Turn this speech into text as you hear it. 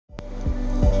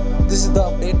This is the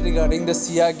update regarding the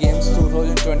SIA Games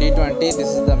 2020. This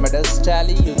is the medals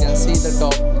tally. You can see the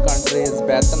top country is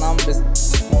Vietnam with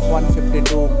 152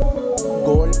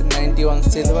 gold, 91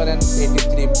 silver and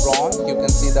 83 bronze. You can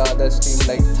see the others team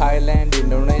like Thailand,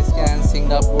 Indonesia and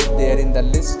Singapore there in the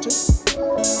list.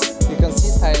 You can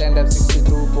see Thailand have 62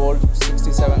 gold,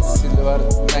 67 silver,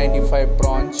 95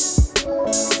 bronze.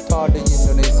 Third is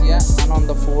Indonesia, and on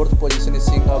the fourth position is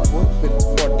Singapore with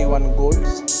 41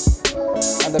 golds.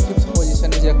 And the fifth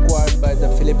position is acquired by the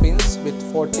Philippines with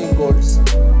 14 golds.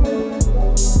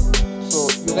 So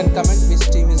you can comment which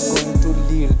team is going to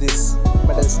lead this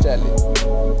medals tally.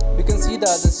 You can see the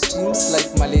other teams like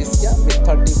Malaysia with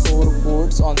 34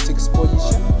 golds on 6th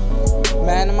position,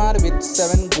 Myanmar with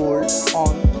 7 gold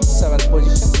on 7th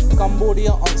position,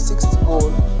 Cambodia on 6th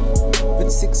gold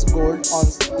with 6 gold on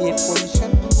 8th position,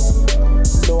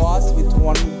 Laos with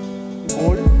 1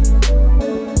 gold,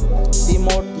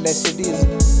 Timor-Leste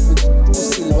with 2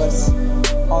 silvers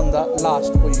on the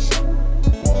last position.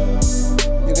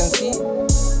 You can see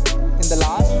in the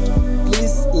last,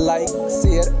 please like,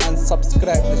 share and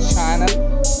subscribe the channel.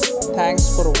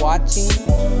 Thanks for watching.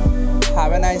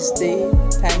 Have a nice day.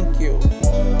 Thank you.